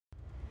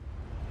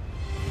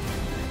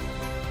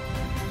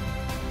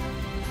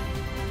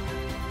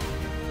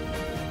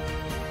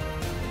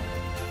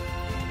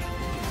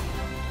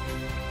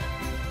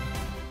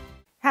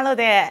Hello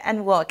there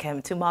and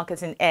welcome to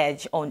Marketing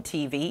Edge on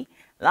TV,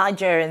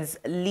 Nigerians'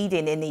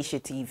 leading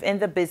initiative in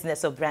the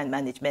business of brand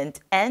management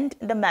and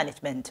the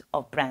management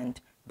of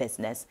brand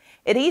business.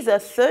 It is a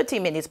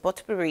 30-minute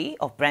potpourri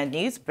of brand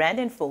news, brand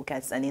in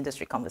focus and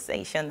industry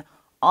conversation,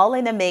 all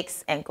in a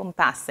mix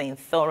encompassing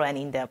thorough and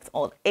in-depth,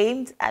 all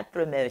aimed at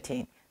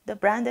promoting the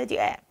brand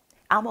idea.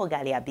 I'm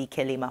Ogalia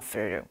Bikele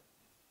Mafuru.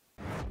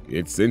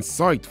 It's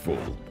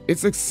insightful,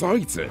 it's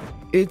exciting,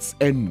 it's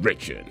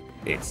enriching.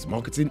 It's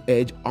Marketing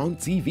Edge on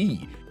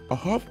TV, a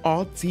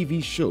half-hour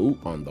TV show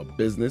on the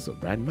business of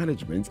brand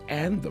management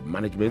and the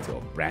management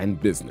of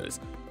brand business.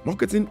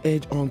 Marketing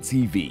Edge on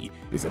TV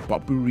is a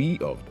potpourri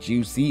of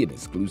juicy and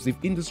exclusive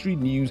industry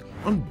news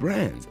on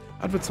brands,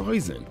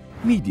 advertising,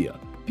 media,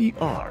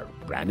 PR,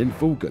 brand in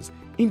focus,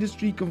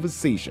 industry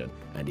conversation,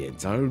 and the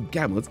entire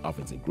gamut of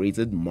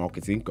integrated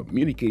marketing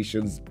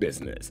communications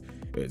business.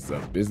 It's a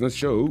business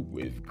show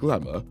with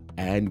glamour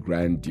and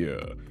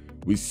grandeur.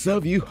 We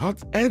serve you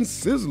hot and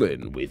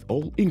sizzling with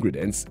all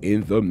ingredients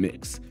in the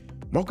mix.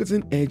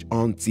 Marketing Edge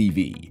on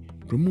TV,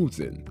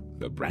 promoting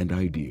the brand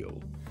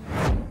ideal.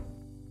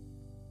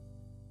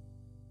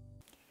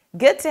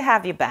 Good to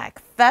have you back.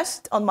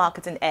 First on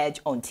Marketing Edge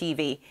on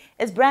TV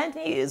is brand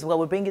news, where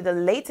we bring you the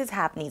latest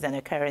happenings and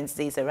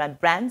occurrences around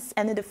brands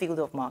and in the field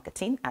of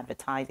marketing,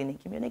 advertising,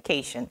 and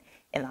communication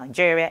in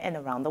Nigeria and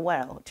around the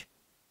world.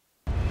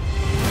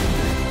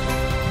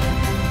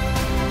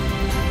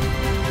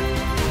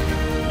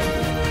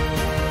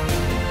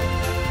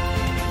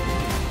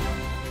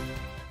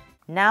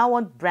 Now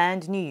on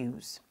brand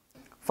news.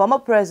 Former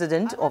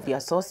president of the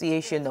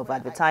Association of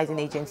Advertising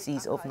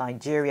Agencies of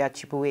Nigeria,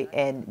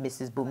 N,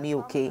 Mrs.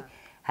 Bumioke,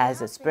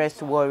 has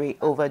expressed worry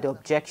over the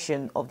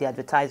objection of the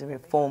advertising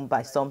reform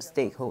by some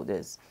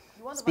stakeholders.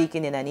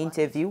 Speaking in an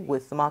interview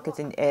with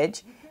Marketing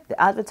Edge,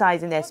 the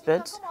advertising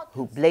expert,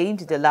 who blamed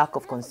the lack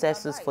of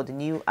consensus for the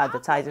new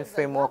advertising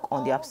framework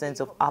on the absence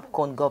of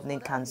APCON Governing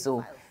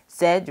Council,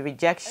 said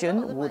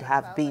rejection would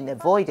have been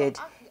avoided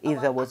if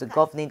there was a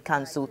governing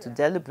council to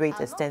deliberate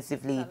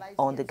extensively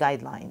on the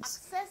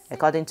guidelines.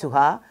 According to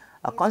her,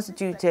 a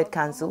constituted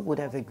council would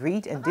have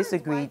agreed and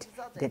disagreed,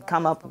 then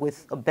come up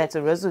with a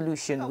better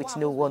resolution which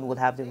no one would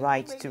have the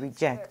right to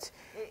reject.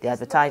 The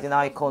advertising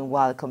icon,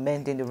 while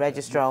commending the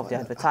registrar of the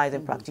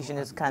Advertising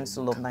Practitioners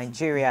Council of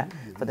Nigeria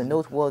for the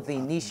noteworthy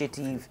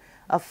initiative,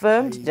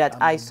 affirmed that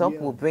ISOP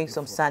will bring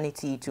some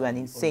sanity to an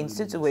insane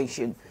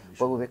situation,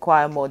 but will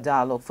require more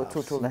dialogue for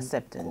total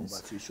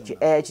acceptance. She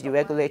urged the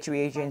regulatory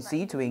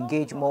agency to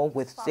engage more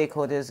with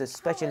stakeholders,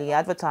 especially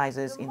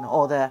advertisers, in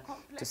order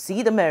to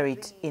see the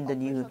merit in the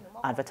new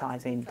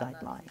advertising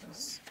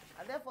guidelines.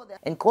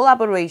 In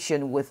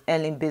collaboration with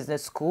Ellen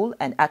Business School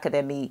and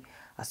Academy,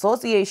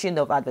 Association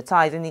of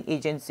Advertising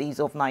Agencies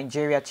of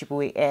Nigeria,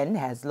 N,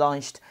 has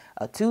launched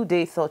a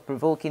two-day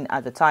thought-provoking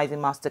advertising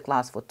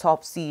masterclass for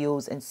top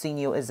CEOs and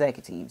senior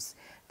executives.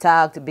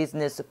 Tagged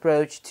Business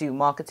Approach to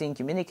Marketing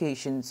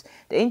Communications,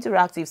 the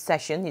interactive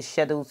session is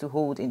scheduled to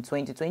hold in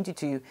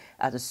 2022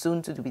 at a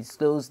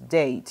soon-to-be-disclosed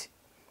date.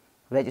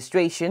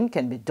 Registration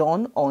can be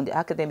done on the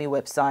Academy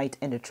website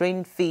and the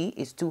training fee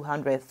is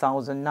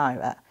 200,000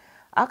 naira.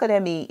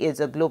 Academy is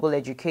a global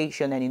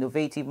education and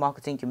innovative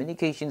marketing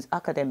communications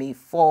academy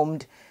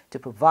formed to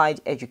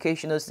provide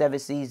educational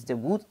services that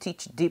would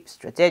teach deep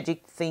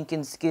strategic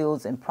thinking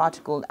skills and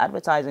practical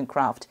advertising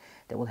craft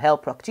that will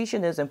help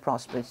practitioners and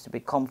prospects to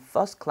become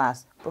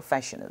first-class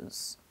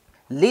professionals.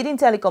 Leading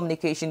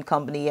telecommunication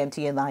company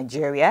MTN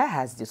Nigeria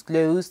has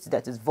disclosed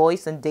that its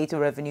voice and data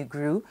revenue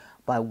grew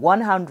by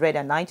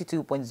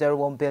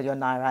 192.01 billion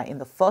naira in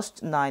the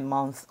first 9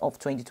 months of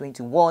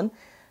 2021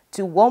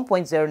 to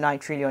 1.09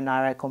 trillion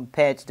naira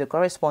compared to the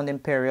corresponding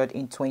period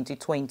in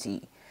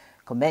 2020.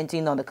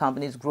 Commenting on the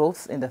company's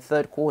growth in the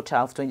third quarter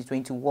of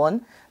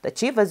 2021, the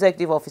Chief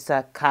Executive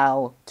Officer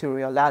Kyle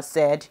Turiola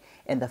said,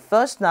 in the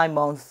first 9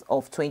 months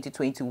of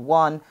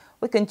 2021,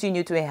 we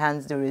continue to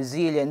enhance the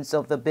resilience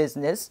of the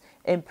business,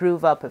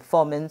 improve our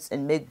performance,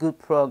 and make good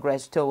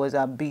progress towards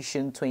our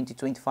Ambition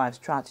 2025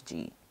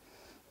 strategy.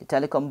 The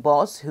telecom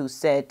boss, who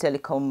said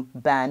telecom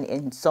ban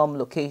in some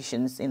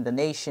locations in the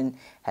nation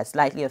has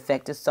slightly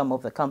affected some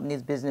of the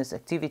company's business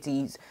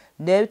activities,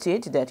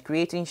 noted that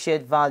creating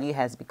shared value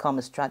has become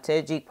a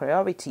strategic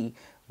priority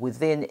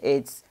within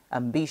its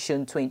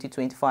Ambition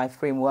 2025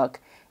 framework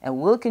and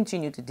will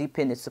continue to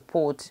deepen its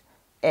support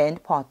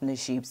and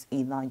partnerships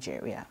in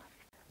Nigeria.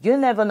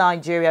 Unilever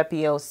Nigeria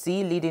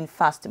PLC, leading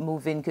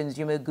fast-moving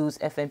consumer goods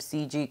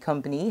FMCG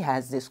company,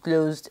 has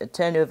disclosed a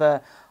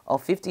turnover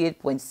of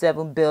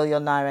 58.7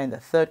 billion naira in the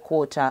third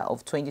quarter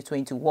of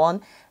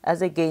 2021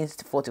 as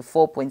against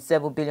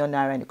 44.7 billion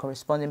naira in the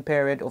corresponding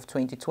period of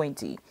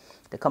 2020.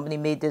 The company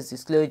made this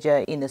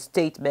disclosure in a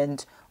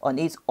statement on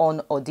its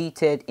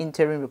unaudited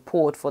interim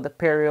report for the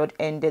period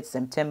ended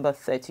September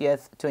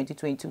 30th,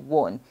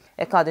 2021.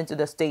 According to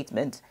the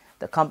statement,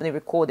 the company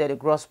recorded a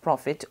gross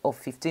profit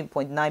of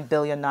 15.9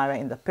 billion naira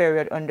in the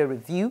period under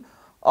review,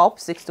 up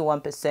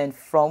 61%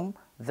 from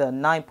the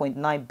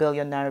 9.9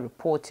 billion naira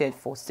reported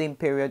for same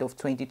period of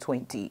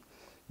 2020.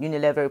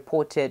 Unilever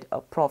reported a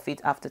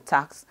profit after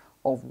tax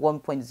of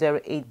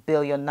 1.08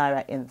 billion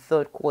naira in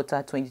third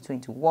quarter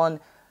 2021,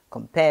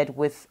 compared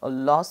with a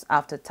loss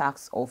after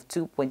tax of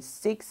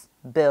 2.6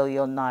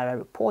 billion naira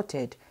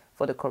reported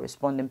for the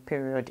corresponding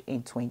period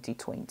in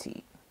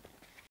 2020.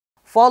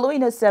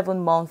 Following a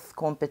 7-month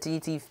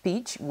competitive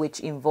pitch, which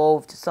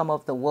involved some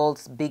of the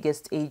world's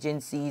biggest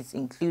agencies,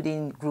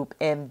 including Group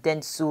M,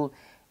 Dentsu,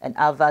 and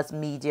Avas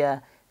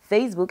Media,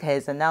 Facebook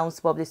has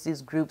announced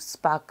Publicis Group's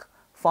Spark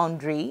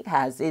Foundry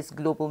as its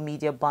global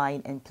media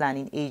buying and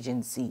planning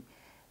agency.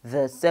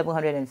 The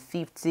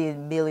 $750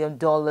 million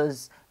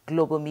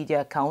global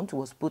media account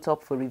was put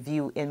up for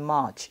review in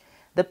March.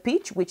 The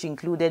pitch, which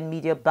included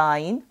media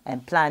buying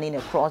and planning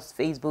across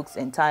Facebook's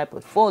entire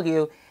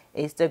portfolio,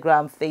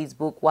 Instagram,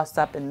 Facebook,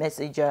 WhatsApp, and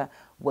Messenger,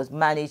 was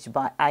managed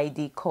by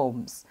ID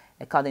Combs.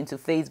 According to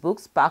Facebook,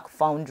 Spark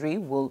Foundry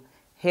will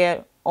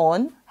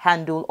hereon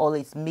handle all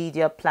its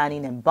media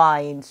planning and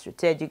buying,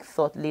 strategic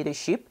thought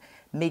leadership,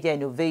 media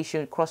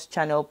innovation,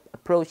 cross-channel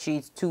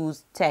approaches,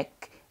 tools,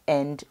 tech,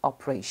 and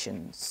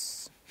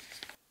operations.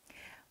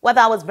 Well,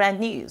 that was brand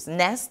news.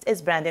 Next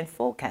is Branding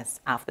Focus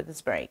after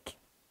this break.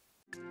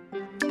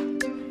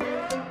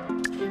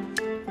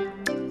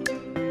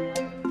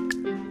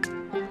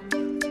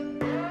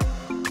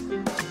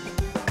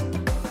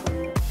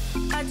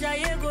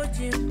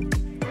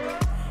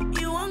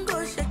 You won't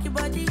go shake your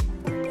body.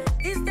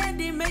 Instead,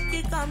 they make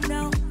it calm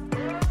down.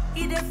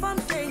 Eat a farm,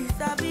 say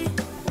sabi.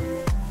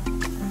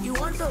 You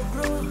want to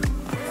grow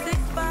 6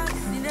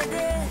 packs in a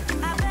day.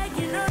 I beg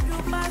you, no do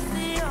pass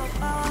your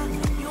power.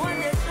 You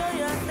want to show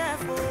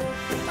yourself, oh.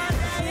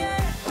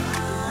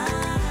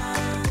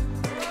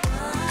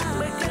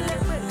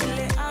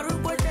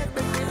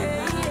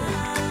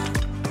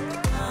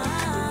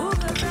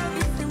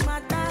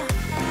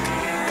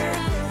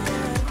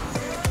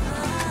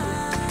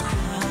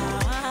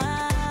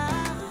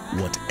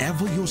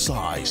 Whatever your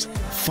size,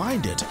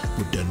 find it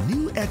with the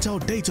new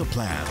Airtel data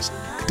plans.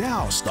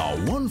 Dial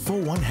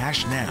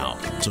 *141# now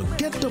to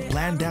get the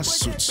plan that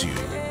suits you.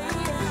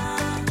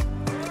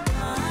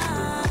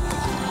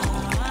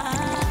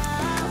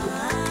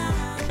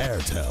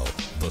 Airtel,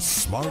 the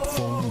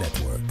smartphone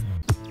network.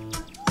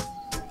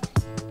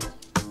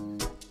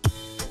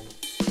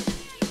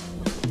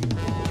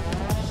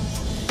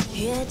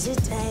 Here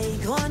today,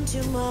 gone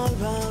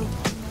tomorrow.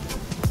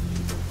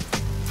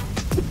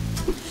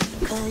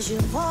 'Cause you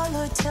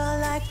volatile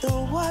like the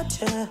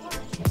water,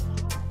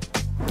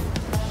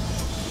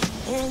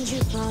 and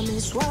you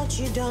promise what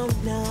you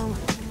don't know.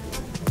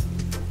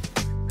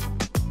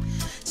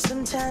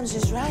 Sometimes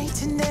it's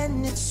right and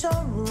then it's so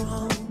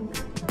wrong.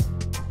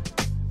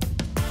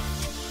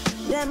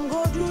 Them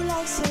go do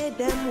like say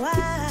them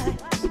wise,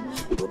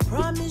 will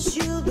promise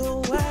you the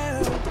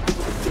world.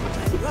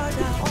 My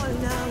brother all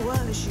now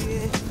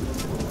worship.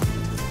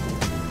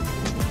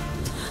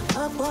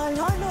 Up all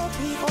no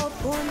be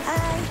open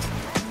eye.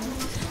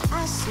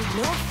 I see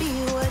no be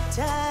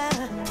water,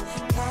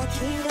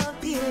 khaki no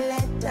be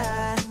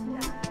letter.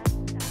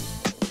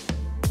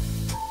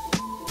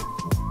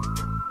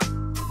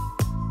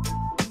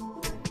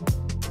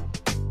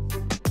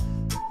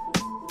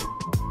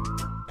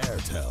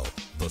 Airtel,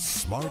 the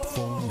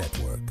smartphone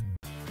network.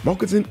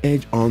 Marketing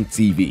Edge on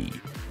TV,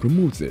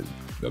 promoting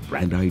the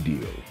brand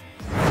ideal.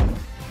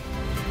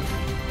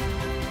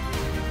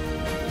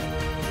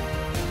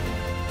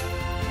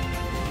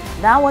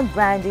 Now on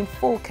Branding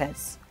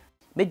Focus.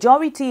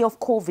 Majority of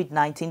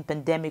COVID-19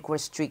 pandemic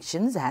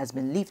restrictions has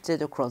been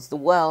lifted across the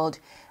world,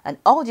 and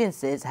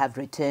audiences have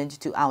returned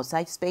to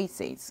outside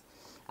spaces.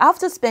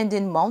 After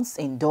spending months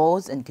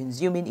indoors and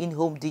consuming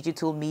in-home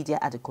digital media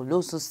at a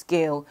colossal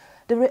scale,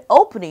 the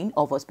reopening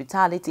of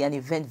hospitality and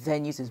event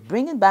venues is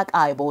bringing back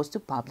eyeballs to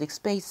public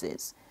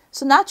spaces.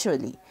 So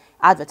naturally,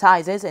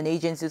 advertisers and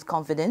agencies'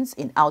 confidence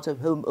in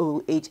out-of-home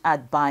OOH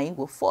ad buying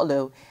will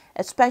follow,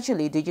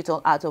 especially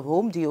digital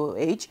out-of-home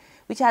DOH,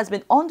 which has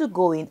been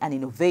undergoing an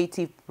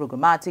innovative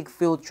programmatic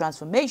field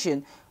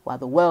transformation while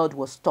the world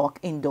was stuck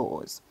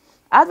indoors.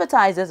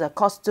 Advertisers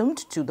accustomed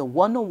to the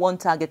one-on-one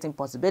targeting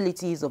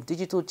possibilities of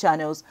digital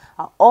channels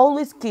are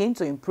always keen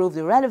to improve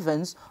the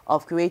relevance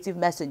of creative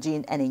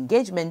messaging and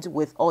engagement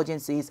with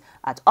audiences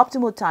at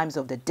optimal times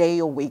of the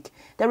day or week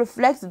that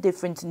reflects the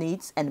different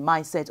needs and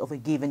mindset of a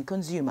given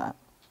consumer.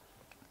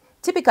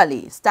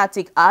 Typically,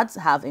 static ads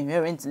have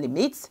inherent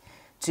limits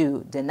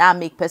to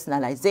dynamic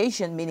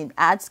personalization, meaning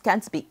ads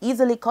can't be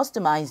easily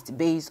customized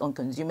based on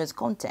consumers'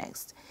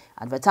 context.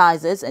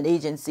 Advertisers and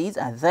agencies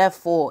are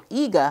therefore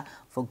eager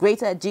for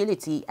greater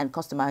agility and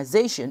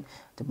customization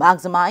to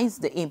maximize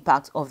the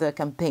impact of their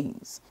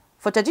campaigns.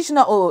 For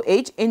traditional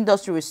OOH,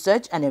 industry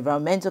research and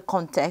environmental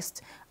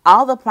context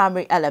are the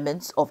primary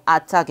elements of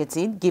ad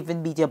targeting,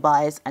 giving media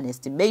buyers an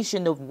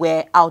estimation of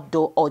where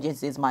outdoor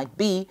audiences might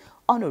be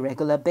on a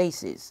regular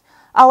basis.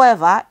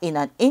 However, in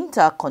an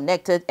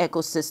interconnected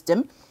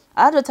ecosystem,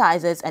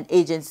 advertisers and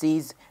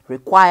agencies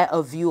require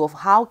a view of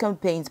how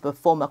campaigns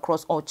perform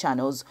across all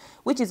channels,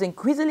 which is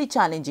increasingly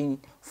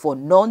challenging for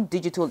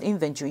non-digital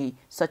inventory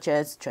such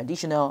as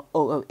traditional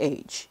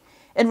OOH.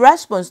 In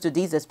response to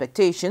these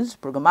expectations,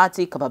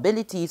 programmatic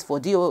capabilities for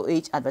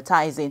DOOH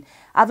advertising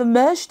have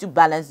emerged to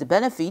balance the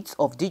benefits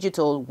of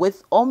digital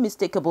with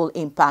unmistakable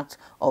impact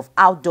of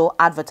outdoor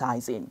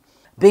advertising.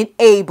 Being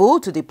able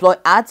to deploy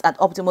ads at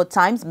optimal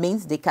times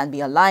means they can be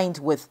aligned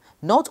with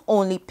not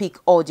only peak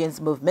audience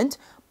movement,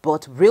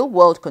 but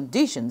real-world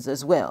conditions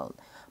as well.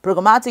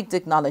 Programmatic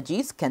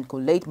technologies can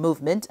collate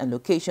movement and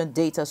location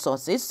data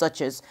sources such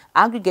as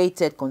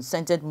aggregated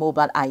consented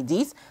mobile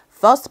IDs,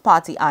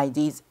 first-party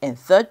IDs, and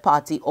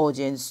third-party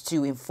audience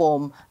to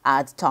inform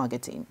ad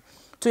targeting.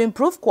 To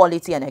improve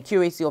quality and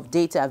accuracy of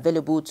data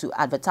available to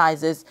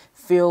advertisers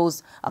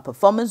fuels a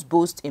performance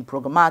boost in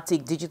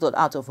programmatic digital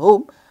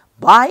out-of-home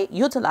by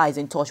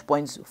utilizing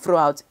touchpoints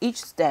throughout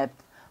each step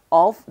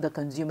of the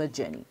consumer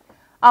journey.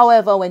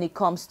 However, when it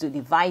comes to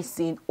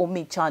devising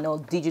omni-channel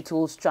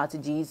digital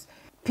strategies,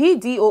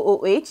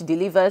 PDOOH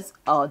delivers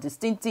a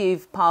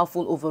distinctive,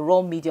 powerful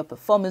overall media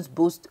performance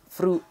boost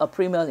through a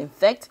premium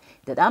effect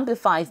that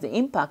amplifies the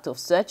impact of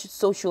search,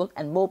 social,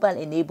 and mobile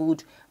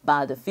enabled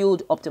by the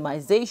field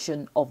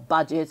optimization of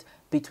budgets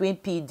between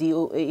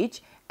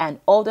PDOOH and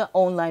other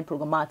online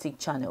programmatic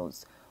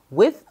channels.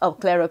 With a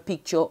clearer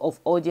picture of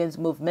audience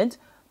movement,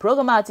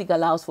 programmatic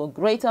allows for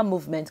greater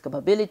movement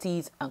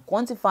capabilities and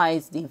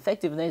quantifies the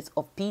effectiveness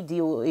of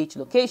PDOOH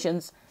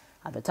locations.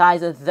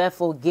 Advertisers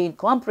therefore gain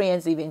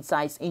comprehensive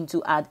insights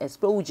into ad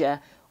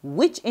exposure,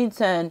 which in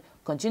turn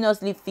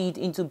continuously feed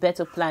into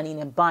better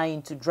planning and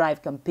buying to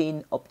drive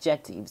campaign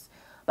objectives.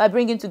 By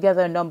bringing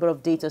together a number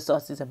of data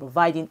sources and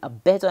providing a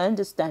better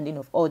understanding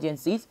of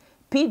audiences,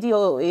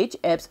 PDOOH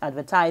helps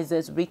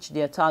advertisers reach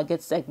their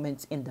target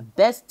segments in the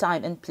best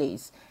time and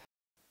place.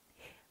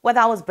 Well,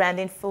 that was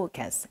Branding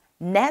Focus.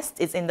 Next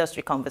is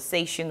Industry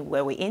Conversation,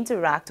 where we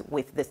interact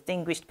with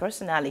distinguished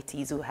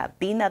personalities who have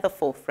been at the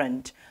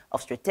forefront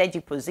of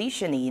strategic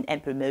positioning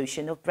and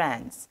promotion of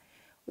brands.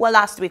 Well,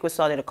 last week we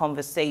started a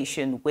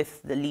conversation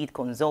with the lead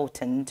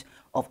consultant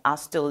of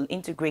Astel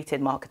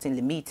Integrated Marketing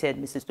Limited,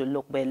 Mrs.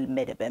 Dolokbel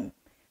Medebem.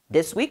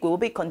 This week we will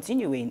be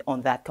continuing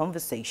on that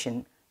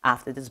conversation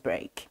after this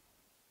break.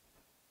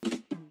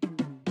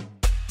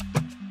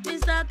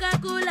 Mr.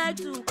 Kaku like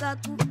to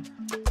Kaku.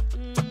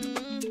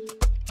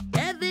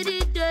 Every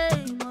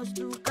day must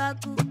do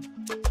Kaku.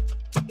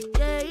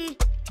 Yeah,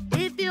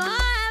 if you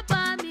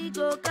want me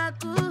go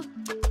Kaku.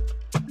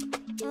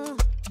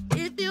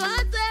 If you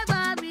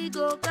want me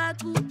go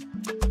Kaku.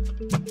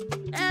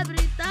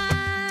 Every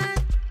time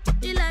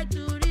he like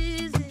to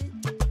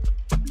reason.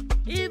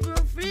 Even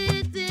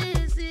free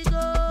things he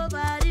go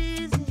bad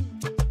easy.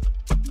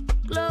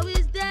 Chloe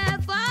is there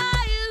for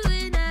you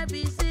in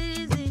every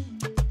season.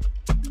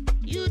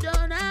 You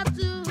don't have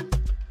to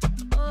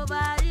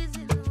over easy.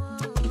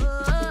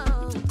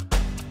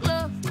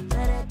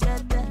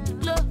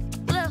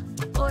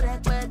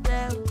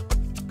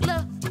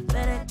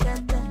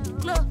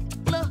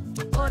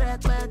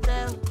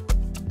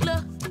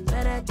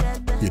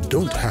 You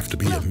don't have to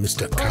be a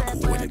Mr.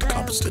 Kaku when it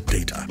comes to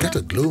data. Get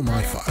a Glow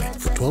MiFi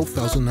for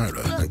 12,000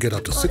 Naira and get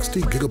up to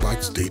 60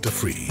 gigabytes data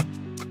free.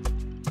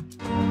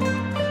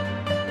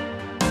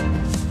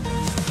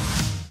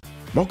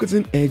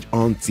 Marketing Edge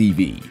on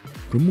TV,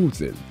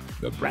 promoting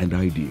the brand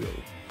ideal.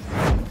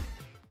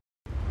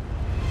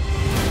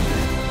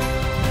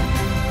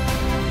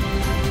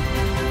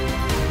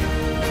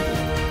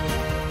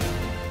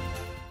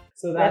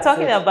 So we're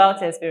talking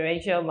about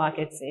experiential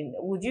marketing.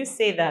 Would you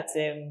say that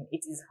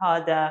it is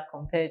harder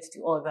compared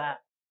to other,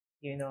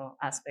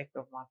 aspects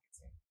of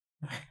marketing?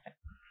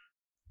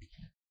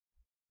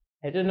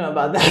 I don't know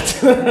about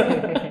that.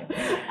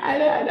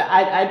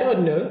 I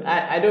don't know.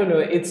 I don't know.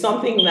 It's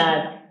something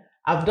that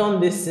I've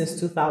done this since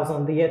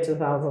 2000, the year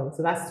 2000.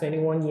 So that's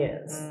 21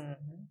 years. Mm-hmm.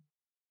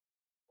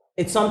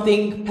 It's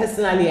something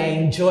personally I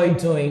enjoy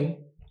doing,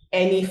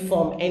 any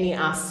form, any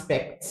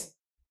aspect.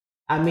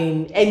 I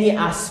mean, any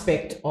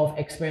aspect of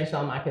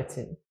experiential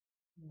marketing.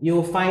 You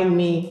will find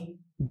me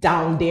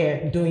down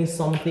there doing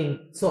something.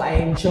 So I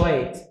enjoy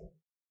it.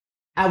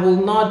 I will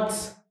not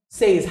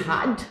say it's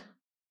hard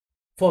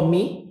for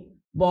me,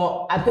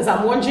 but because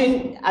I'm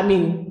wondering,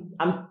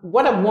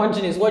 what I'm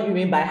wondering is what you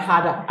mean by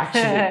harder,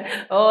 actually.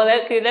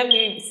 Let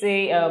me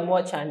say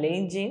more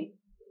challenging.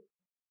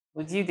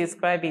 Would you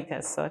describe it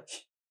as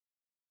such?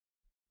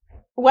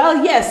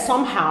 Well, yes,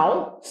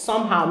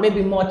 somehow,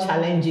 maybe more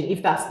challenging,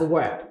 if that's the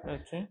word.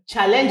 Okay.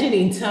 Challenging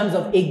in terms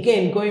of,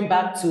 again, going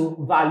back to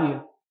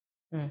value.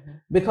 Mm-hmm.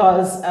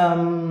 Because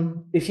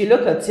if you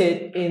look at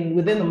it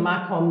within the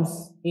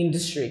Marcoms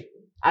industry,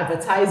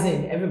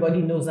 advertising,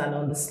 everybody knows and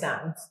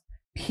understands.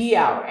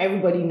 PR,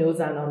 everybody knows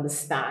and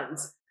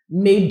understands.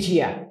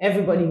 Media,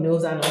 everybody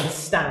knows and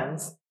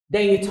understands.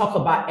 Then you talk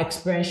about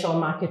experiential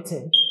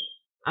marketing,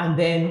 and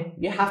then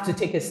you have to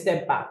take a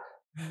step back.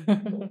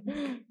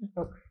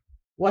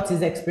 What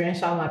is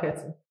experiential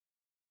marketing?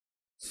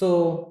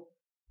 So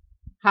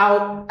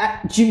how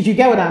you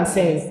get what I'm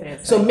saying?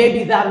 Yes, so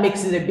maybe that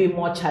makes it a bit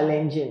more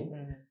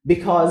challenging,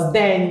 because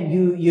then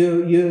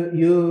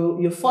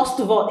you first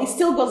of all, it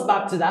still goes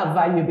back to that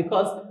value,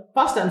 because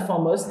first and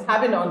foremost,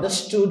 having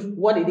understood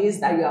what it is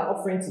that you are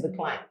offering to the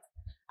client,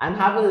 and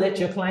haven't let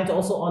your client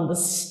also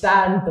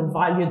understand the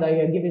value that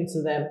you're giving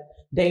to them,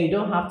 then you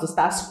don't have to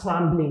start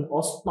scrambling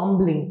or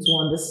stumbling to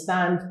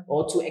understand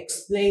or to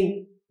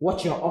explain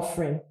what you're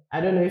offering.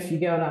 I don't know if you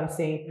get what I'm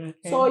saying.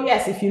 Okay. So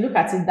yes, if you look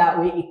at it that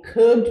way, it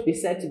could be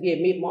said to be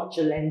a bit more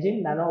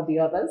challenging than all the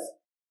others.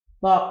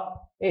 But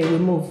hey, we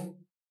move.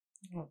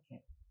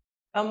 Okay.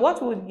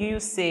 What would you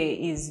say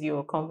is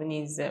your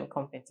company's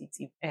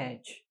competitive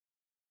edge?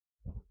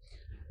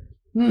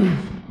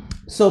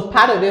 So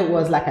part of it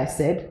was, like I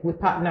said, we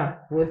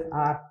partner with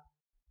our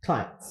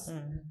clients.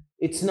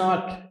 It's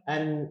not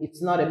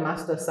a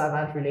master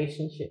servant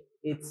relationship.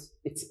 It's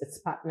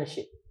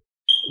partnership.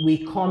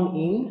 We come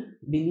in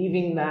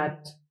believing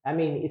that, I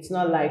mean, it's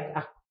not like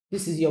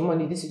this is your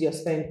money, this is your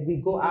spend. We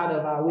go out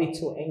of our way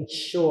to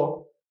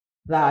ensure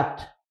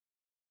that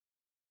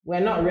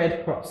we're not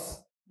Red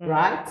Cross,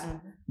 right?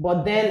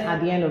 But then at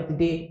the end of the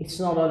day, it's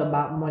not all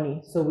about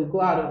money. So we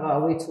go out of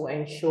our way to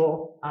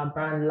ensure our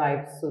brand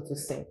lives, so to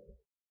say.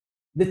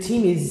 The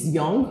team is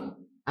young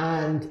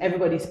and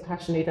everybody's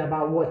passionate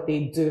about what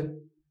they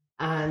do.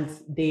 And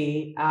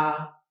they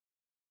are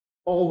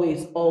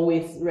always,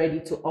 always ready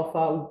to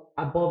offer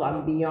above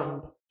and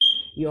beyond.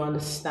 You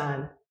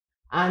understand?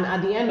 And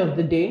at the end of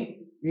the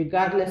day,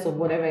 regardless of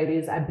whatever it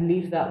is, I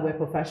believe that we're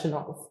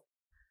professionals.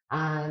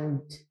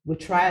 And we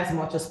try as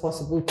much as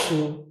possible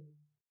to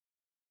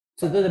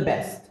do the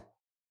best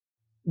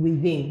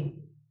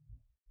within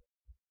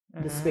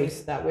the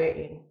space that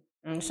we're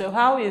in. So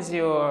how is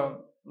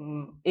your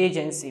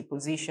agency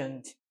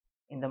positioned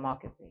in the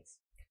marketplace?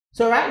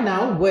 So right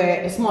now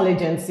we're a small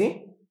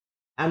agency.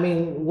 I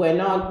mean, we're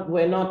not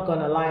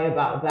gonna lie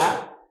about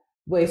that.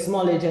 We're a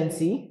small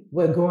agency.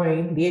 We're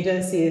growing. The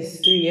agency is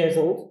 3 years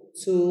old.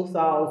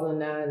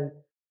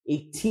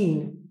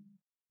 2018.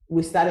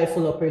 We started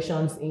full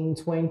operations in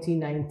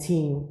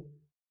 2019,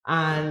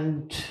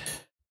 and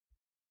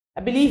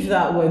I believe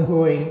that we're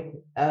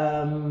growing.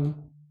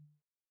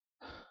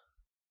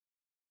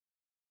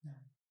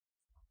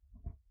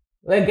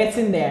 We're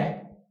getting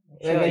there.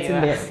 We're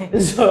getting there.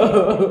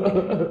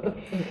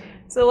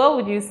 So what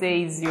would you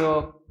say is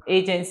your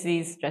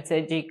agency's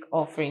strategic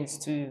offerings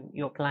to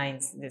your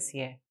clients this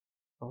year?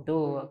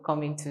 Although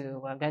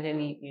we're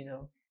gradually,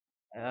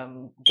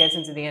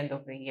 getting to the end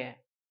of the year.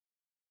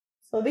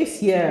 So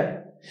this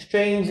year,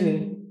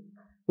 strangely,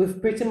 we've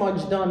pretty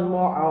much done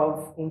more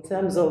of, in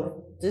terms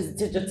of just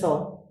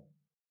digital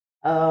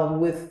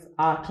with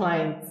our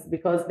clients,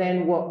 because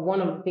then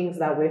one of the things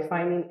that we're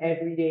finding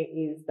every day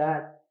is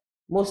that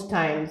most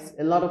times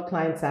a lot of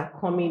clients are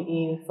coming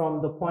in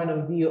from the point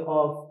of view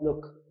of,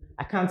 look,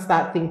 I can't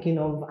start thinking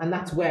of, and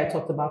that's where I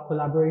talked about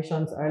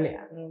collaborations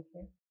earlier.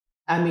 Okay.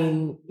 I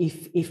mean,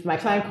 if my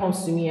client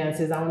comes to me and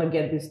says, I want to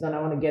get this done,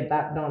 I want to get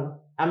that done,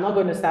 I'm not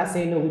going to start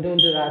saying, no, we don't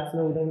do that.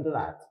 No, we don't do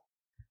that.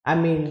 I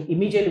mean,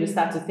 immediately we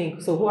start to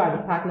think, so who are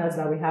the partners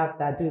that we have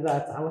that do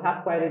that? And we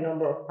have quite a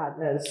number of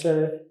partners.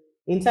 So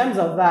in terms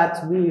of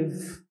that,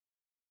 we've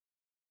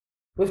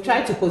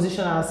tried to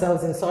position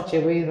ourselves in such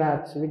a way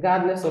that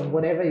regardless of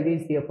whatever it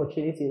is, the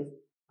opportunities,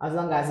 as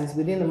long as it's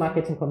within the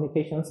marketing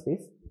communication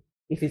space,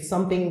 if it's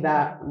something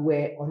that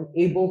we're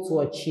unable to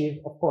achieve,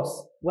 of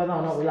course, whether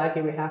or not we like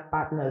it, we have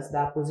partners that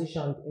are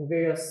positioned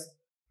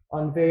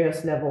on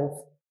various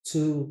levels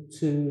to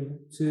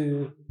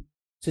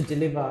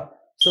deliver.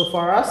 So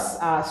for us,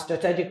 our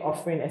strategic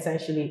offering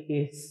essentially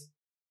is,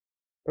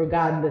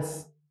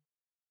 regardless,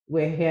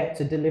 we're here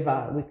to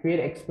deliver. We create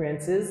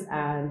experiences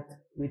and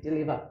we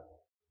deliver.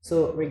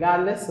 So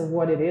regardless of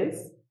what it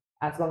is,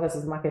 as long as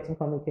it's marketing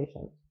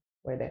communication,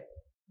 we're there.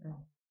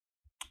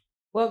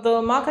 Well,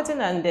 the marketing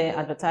and the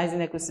advertising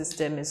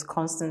ecosystem is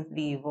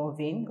constantly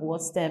evolving.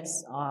 What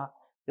steps are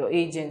your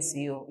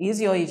agency or is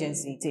your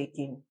agency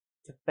taking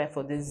to prepare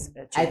for this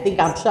changes? I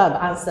think I'm sure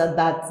I've answered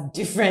that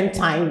different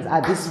times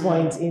at this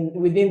point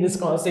within this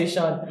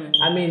conversation.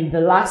 I mean,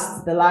 the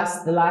last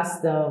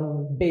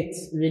bit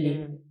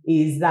really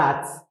is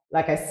that,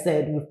 like I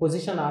said, we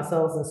position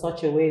ourselves in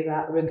such a way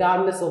that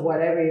regardless of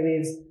whatever it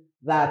is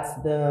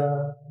that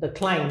the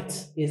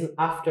client is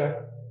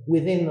after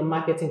within the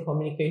marketing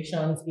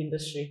communications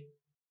industry,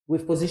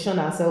 we've positioned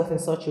ourselves in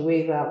such a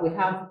way that we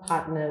have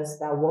partners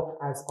that work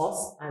as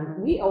us,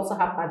 and we also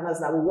have partners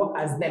that will work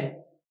as them.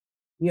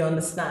 You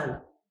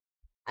understand?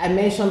 I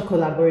mentioned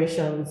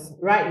collaborations.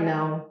 Right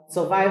now,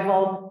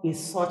 survival is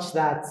such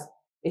that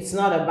it's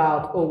not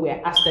about, oh, we're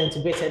Asta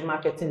Integrated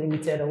Marketing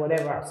Limited or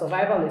whatever.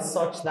 Survival is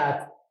such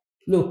that,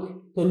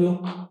 look,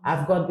 Tolu,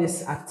 I've got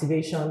this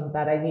activation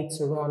that I need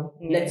to run.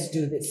 Let's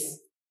do this.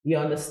 You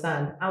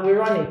understand? And we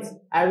run it.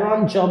 I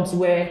run jobs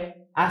where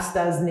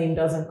Asta's name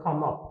doesn't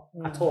come up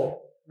at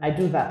all. I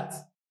do that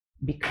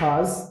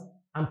because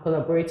I'm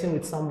collaborating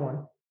with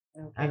someone.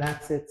 And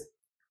that's it.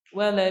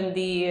 Well,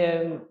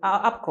 the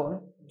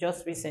APCON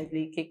just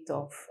recently kicked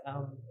off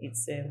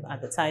its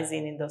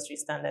advertising industry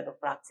standard of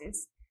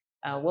practice.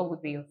 What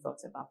would be your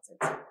thoughts about it?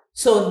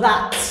 So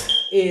that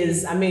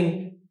is, I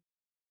mean,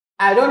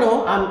 I don't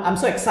know. I'm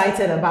so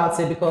excited about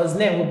it because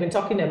then we've been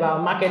talking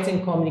about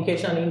marketing,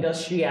 communication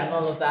industry, and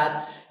all of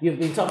that. You've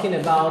been talking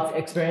about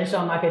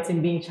experiential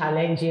marketing being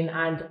challenging,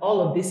 and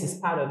all of this is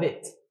part of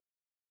it.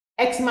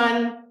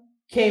 X-Man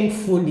came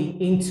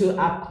fully into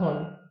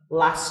AppCon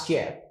last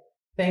year,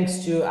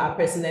 thanks to our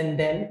president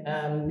then,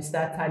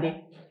 Mr.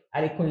 Tade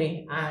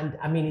Adekunle. And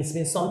I mean, it's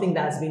been something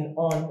that's been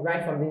on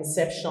right from the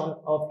inception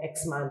of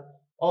X-Man.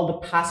 All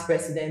the past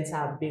presidents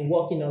have been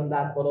working on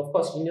that, but of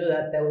course, you know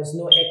that there was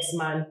no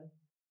X-Man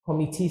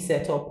committee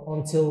set up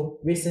until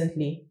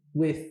recently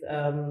with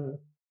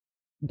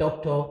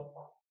Dr.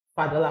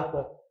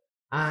 Fadolapo.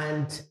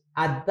 And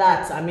at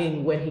that, I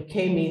mean, when he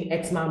came in,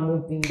 X-Man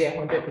moved in there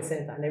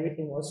 100% and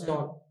everything was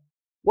done.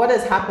 What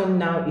has happened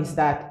now is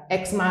that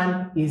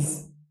X-Man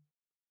is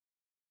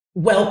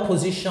well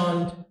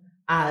positioned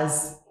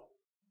as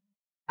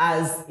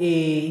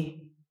a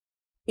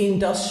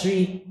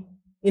industry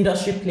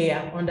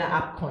player under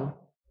AppCon.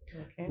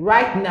 Okay.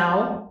 Right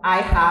now, I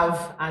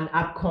have an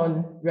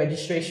AppCon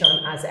registration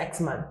as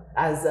X-Man,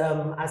 as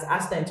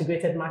Asta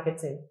Integrated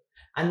Marketing.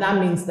 And that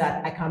means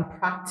that I can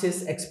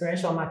practice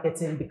experiential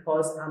marketing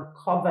because I'm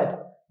covered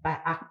by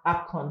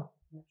AppCon.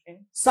 Okay.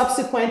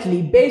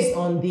 Subsequently, based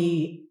on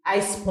the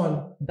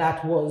ISPON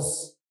that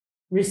was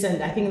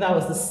recent, I think that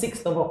was the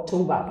 6th of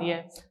October.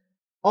 Yes.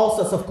 All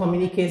sorts of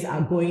communiques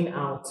are going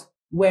out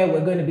where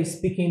we're going to be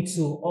speaking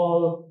to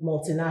all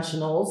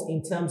multinationals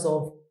in terms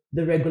of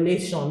the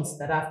regulations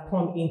that have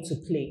come into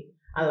play.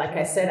 And like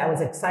I said, I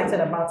was excited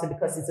about it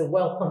because it's a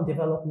welcome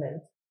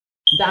development.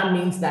 That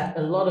means that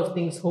a lot of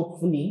things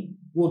hopefully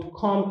would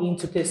come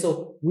into play.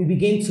 So we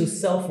begin to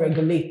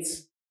self-regulate.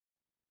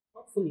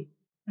 Hopefully,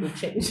 we'll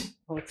change.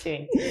 Will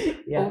change.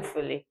 Yeah.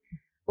 Hopefully.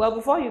 Well,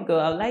 before you go,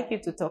 I'd like you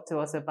to talk to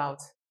us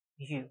about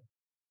you.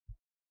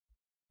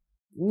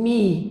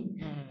 Me.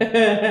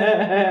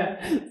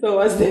 So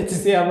what's there to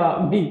say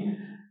about me?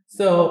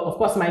 So, of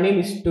course, my name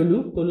is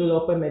Tolu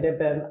Lope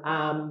Medebem.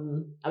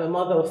 I'm a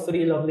mother of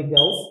 3 lovely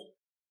girls.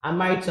 I'm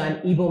married to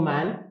an Igbo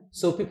man.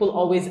 So people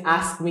always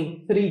ask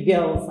me, 3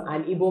 girls,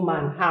 an Igbo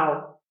man,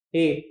 how?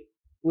 Hey,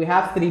 we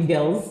have 3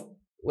 girls.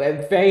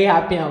 We're very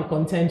happy and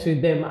content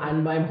with them.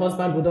 And my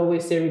husband would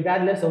always say,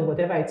 regardless of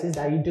whatever it is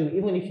that you do,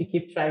 even if you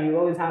keep trying, you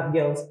always have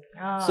girls.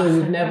 Oh. So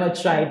we've never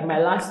tried. My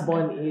last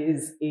born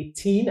is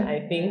 18,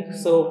 I think.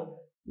 So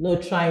no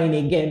trying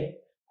again.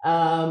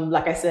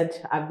 Like I said,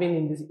 I've been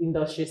in this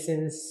industry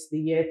since the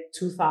year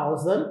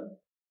 2000.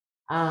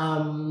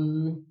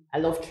 I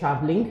love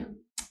traveling.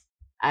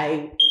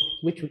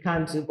 Which we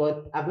can't do,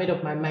 but I've made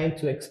up my mind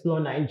to explore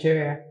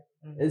Nigeria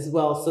as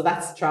well. So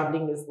that's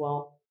traveling as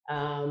well.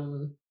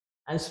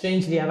 And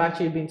strangely, I've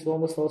actually been to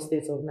almost all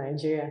states of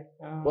Nigeria.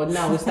 Oh. But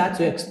now we start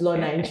to explore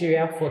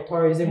Nigeria for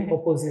tourism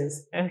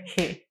purposes.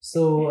 Okay.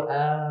 So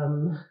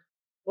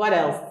what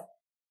else?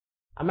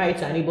 I'm married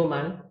to an Igbo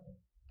man.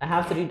 I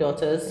have 3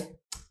 daughters.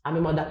 I'm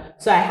a mother.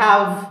 So I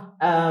have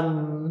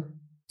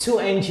 2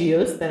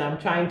 NGOs that I'm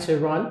trying to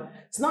run.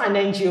 It's not an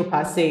NGO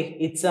per se.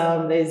 It's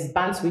there's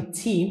Bands with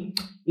Tea.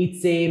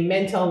 It's a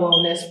mental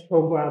wellness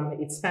program.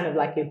 It's kind of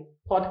like a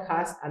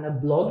podcast and a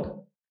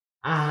blog,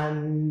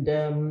 and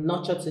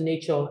Nurture to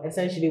Nature.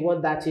 Essentially,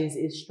 what that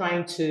is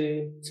trying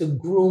to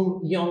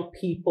groom young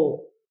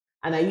people.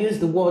 And I use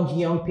the word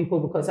young people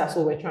because that's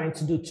what we're trying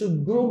to do,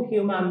 to groom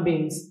human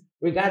beings,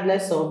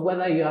 regardless of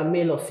whether you are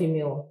male or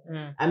female.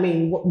 I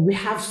mean, we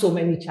have so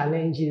many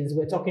challenges.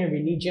 We're talking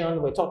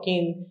religion, we're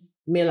talking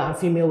male and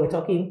female, we're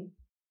talking.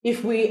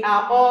 If we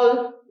are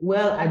all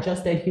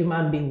well-adjusted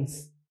human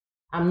beings,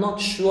 I'm not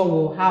sure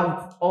we'll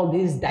have all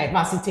this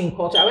diversity in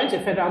culture. I went to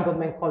a federal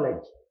government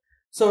college.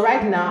 So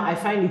right now, I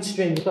find it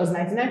strange because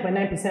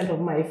 99.9% of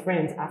my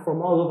friends are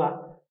from all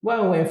over. When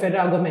we were in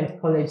federal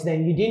government college,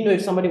 then you didn't know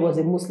if somebody was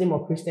a Muslim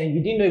or Christian.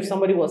 You didn't know if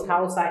somebody was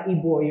Hausa,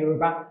 Igbo, or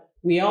Yoruba.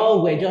 We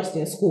all were just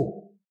in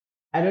school.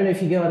 I don't know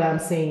if you get what I'm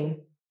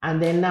saying.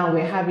 And then now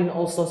we're having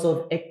all sorts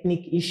of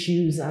ethnic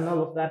issues and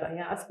all of that. And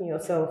you're asking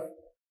yourself,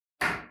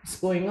 what's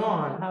going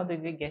on? How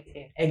did we get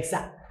here?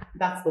 Exactly.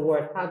 That's the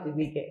word. How did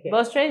we get here?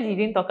 But strange, you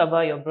didn't talk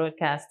about your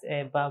broadcast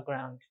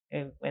background.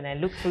 When I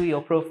look through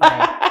your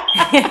profile,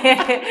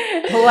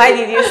 why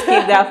did you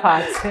skip that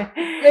part?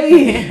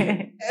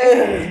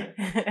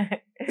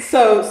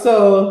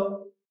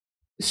 So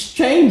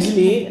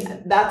strangely,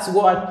 that's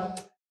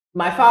what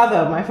my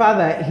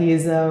father, he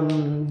is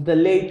the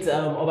late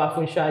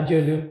Obafunsho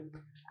Ajolu.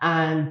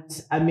 And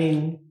I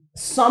mean,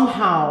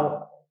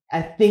 somehow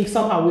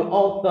we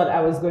all thought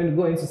I was going to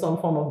go into some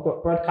form of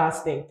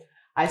broadcasting.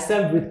 I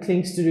served with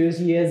Clink Studios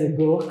years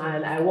ago,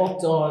 and I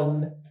worked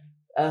on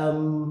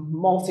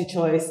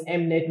multi-choice,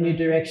 Mnet, New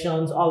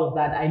Directions, all of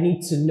that. I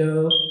need to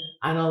know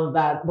and all of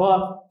that.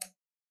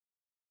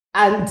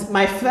 And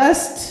my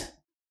first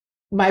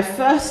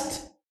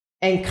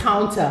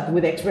encounter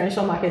with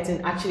experiential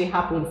marketing actually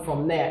happened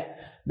from there,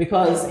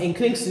 because in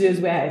Clink Studios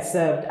where I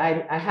served,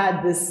 I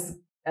had this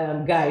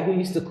guy who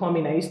used to come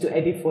in. I used to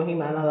edit for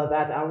him and all of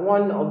that. And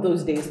one of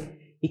those days,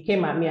 he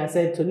came at me and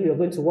said, "Tolu, you're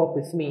going to work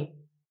with me."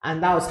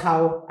 And that was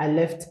how I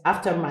left.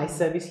 After my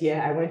service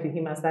here, I went with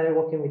him and started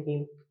working with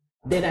him.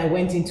 Then I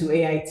went into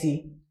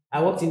AIT.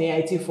 I worked in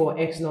AIT for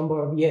X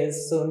number of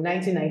years. So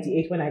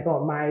 1998 when I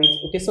got married.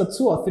 Okay, so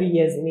 2 or 3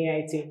 years in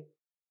AIT.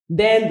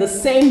 Then the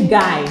same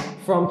guy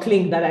from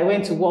Clink that I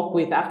went to work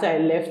with after I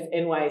left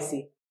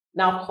NYC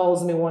now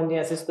calls me one day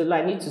and says,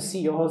 I need to see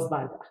your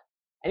husband.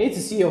 I need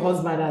to see your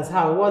husband as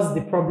how, what's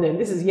the problem?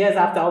 This is years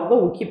after,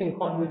 although we keep in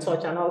contact,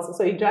 touch and also.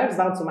 So he drives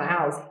down to my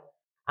house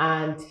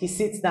and he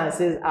sits down and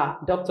says,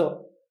 doctor,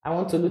 I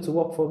want Tolu to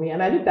work for me.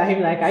 And I looked at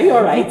him like, are you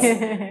all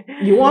right?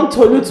 You want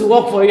Tolu to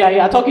work for you and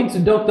you are talking to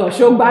doctor,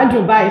 show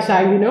Badru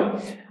Baisha, you know?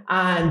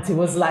 And it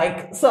was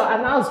like, so,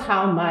 and that was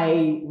how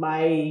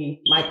my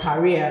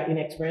career in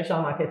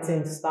experiential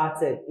marketing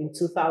started in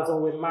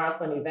 2000 with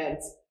Marathon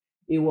Events.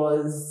 It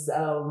was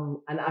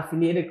an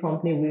affiliated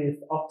company with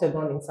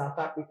Octagon in South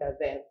Africa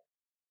then.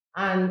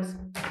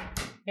 And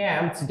here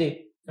I am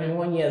today,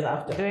 21 years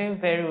after. Doing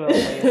very well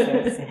for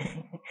yourself.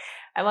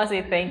 I must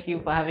say thank you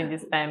for having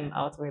this time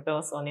out with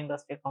us on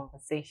Industry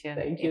Conversation.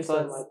 Thank you so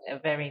much. It was a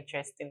very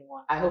interesting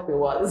one. I hope it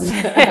was.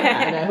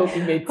 And I hope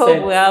it made sense.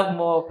 Hope we have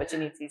more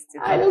opportunities to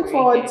I look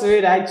forward to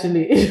it,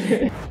 actually.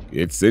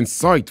 It's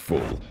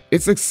insightful.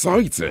 It's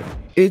exciting.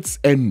 It's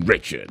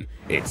enriching.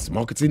 It's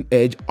Marketing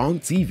Edge on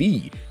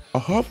TV, a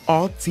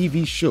half-hour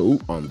TV show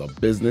on the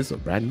business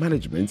of brand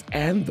management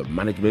and the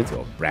management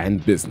of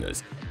brand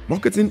business.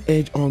 Marketing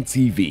Edge on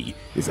TV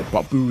is a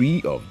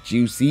potpourri of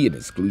juicy and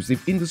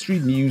exclusive industry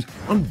news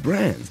on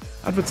brands,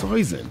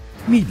 advertising,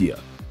 media,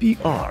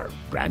 PR,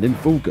 brand and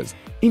focus,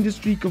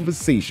 industry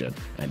conversation,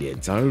 and the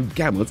entire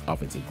gamut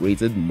of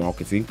integrated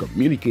marketing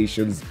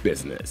communications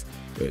business.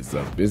 It's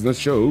a business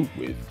show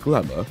with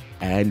glamour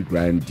and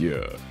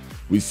grandeur.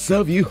 We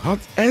serve you hot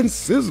and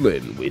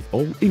sizzling with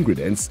all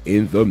ingredients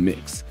in the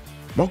mix.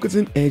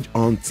 Marketing Edge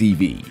on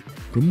TV,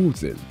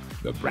 promoting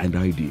the brand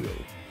ideal.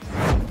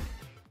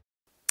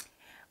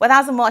 Well,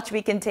 that's much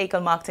we can take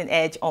on Marketing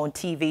Edge on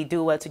TV.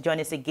 Do well to join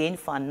us again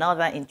for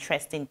another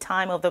interesting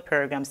time of the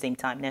program, same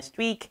time next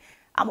week.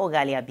 I'm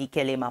Ogalia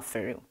Bikele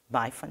Maferu.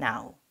 Bye for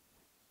now.